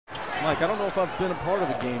Mike, I don't know if I've been a part of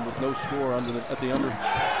a game with no score at the under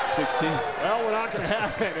 16. Well, we're not going to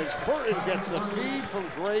have it as Burton gets the feed from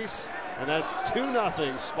Grace, and that's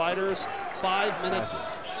 2-0 Spiders. 5 minutes.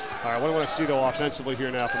 All right, what do you want to see, though, offensively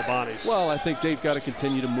here now for the Bonnies? Well, I think they've got to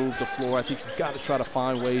continue to move the floor. I think you've got to try to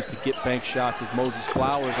find ways to get bank shots as Moses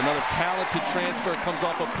Flowers, another talented transfer, comes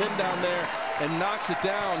off a pin down there and knocks it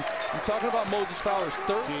down. I'm talking about Moses Flowers.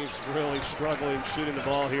 Team's really struggling shooting the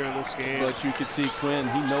ball here in this game. But you can see Quinn,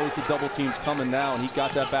 he knows the double team's coming now, and he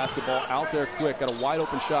got that basketball out there quick. Got a wide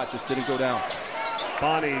open shot, just didn't go down.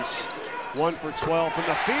 Bonnies 1 for 12 from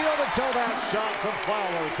the field until that shot from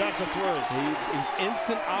Flowers. That's a three. He's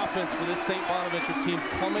instant offense for this St. Bonaventure team.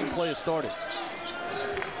 Coming play has started.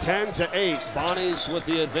 10-8. Bonnies with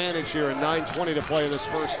the advantage here, and 9:20 to play in this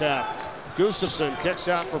first half. Gustafson kicks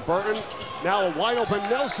out for Burton. Now a wide open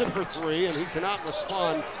Nelson for three, and he cannot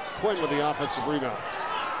respond. Quinn with the offensive rebound.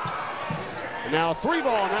 And now a three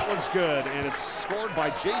ball, and that one's good. And it's scored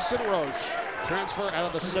by Jason Roche. Transfer out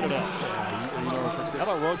of the Citadel. How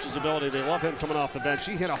about Roche's ability? They love him coming off the bench.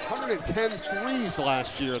 He hit 110 threes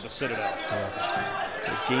last year at the Citadel.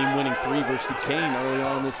 A game-winning three versus Duquesne early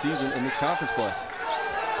on in this season in this conference play.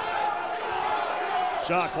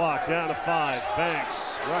 Shot clock down to 5.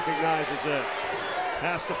 Banks recognizes it.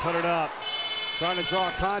 Has to put it up. Trying to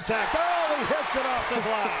draw contact. Oh, he hits it off the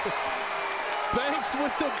glass. Banks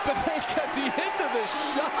with the bank at the end of the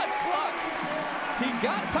shot clock. He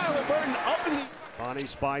got Tyler Burton up in the...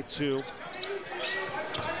 Bonnies by 2.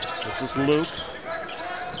 This is Luke.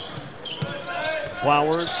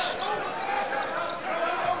 Flowers.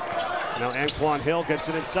 Now Anquan Hill gets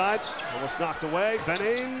it inside. Almost knocked away.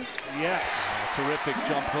 Venning, yes. Terrific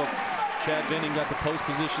jump hook. Chad Venning got the post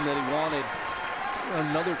position that he wanted.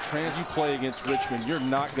 Another transfer play against Richmond. You're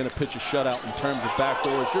not going to pitch a shutout in terms of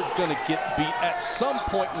backdoors. You're going to get beat at some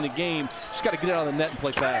point in the game. Just got to get it out of the net and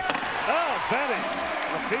play fast. Oh, Venning.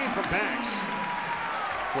 A feed from Banks.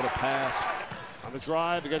 What a pass. On the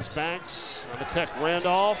drive against Banks. On the kick,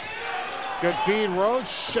 Randolph. Good feed,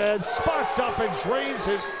 Roche, and spots up and drains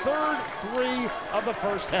his third three of the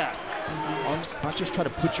first half. Not just try to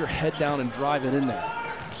put your head down and drive it in there.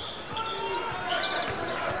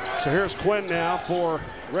 So here's Quinn now for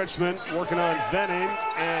Richmond, working on Venning,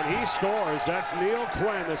 and he scores. That's Neil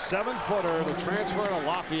Quinn, the 7-footer, the transfer to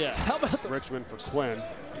Lafayette. How about Richmond for Quinn,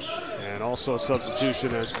 and also a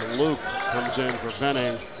substitution as Luke comes in for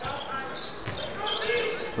Venning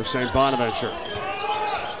for St. Bonaventure.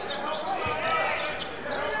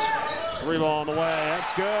 Three ball on the way.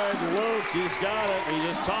 That's good. Luke, he's got it. We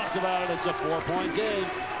just talked about it. It's a 4-point game.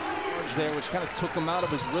 There, which kind of took him out of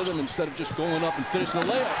his rhythm instead of just going up and finishing the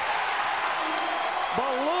layup.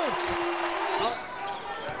 But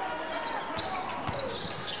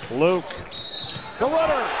Luke, the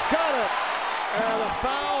runner, got it. And a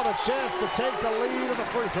foul, and a chance to take the lead of the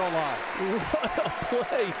free throw line. What a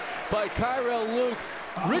play by Kyrell Luke.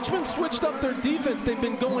 Richmond switched up their defense. They've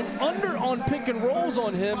been going under on pick and rolls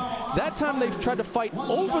on him. That time they've tried to fight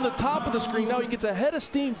over the top of the screen. Now he gets a head of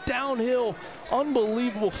steam downhill.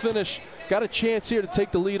 Unbelievable finish. Got a chance here to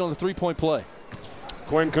take the lead on the three-point play.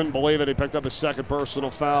 Quinn couldn't believe it. He picked up his second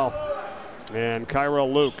personal foul. And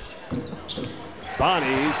Kyrell Luke.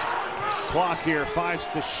 Bonnies. Clock here,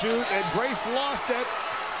 5 to shoot, and Grace lost it.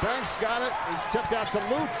 Banks got it. It's tipped out to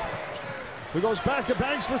Luke, who goes back to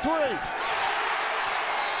Banks for three.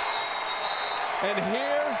 And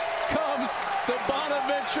here comes the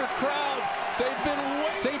Bonaventure crowd. They've been,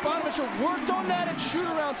 St. Bonaventure worked on that at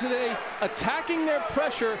shoot-around today, attacking their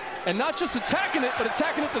pressure, and not just attacking it, but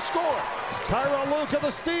attacking it to score. Kyrell Luke of the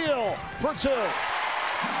steal for 2.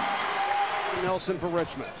 Nelson for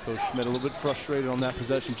Richmond. Coach Schmidt a little bit frustrated on that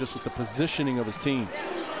possession just with the positioning of his team.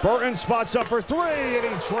 Burton spots up for 3, and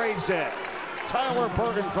he trades it. Tyler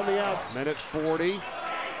Burton from the outs. Minute 40.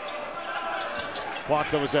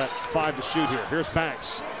 Clock that was at 5 to shoot here. Here's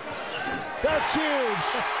Banks. That's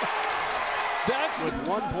huge. That's with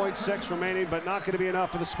 1.6 remaining, but not going to be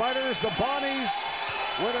enough for the Spiders. The Bonnies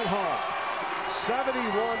win at home.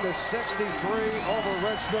 71 to 63 over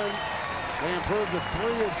Richmond. They improved to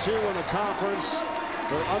 3-2 in the conference.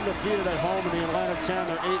 They're undefeated at home in the Atlantic 10.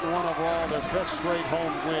 They're 8-1 overall. Their 5th straight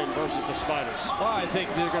home win versus the Spiders. Well, I think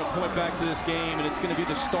they're going to point back to this game, and it's going to be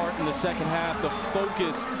the start in the second half. The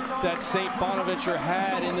focus that St. Bonaventure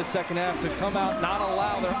had in the second half to come out, not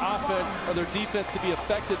allow their offense or their defense to be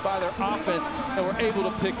affected by their offense, and were able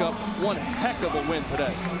to pick up one heck of a win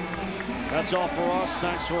today. That's all for us.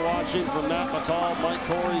 Thanks for watching. From Matt McCall, Mike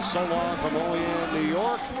Corey, so long from OEN New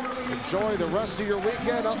York. Enjoy the rest of your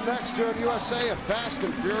weekend. Up next here at USA, a Fast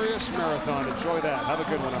and Furious Marathon. Enjoy that. Have a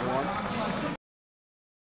good one, everyone.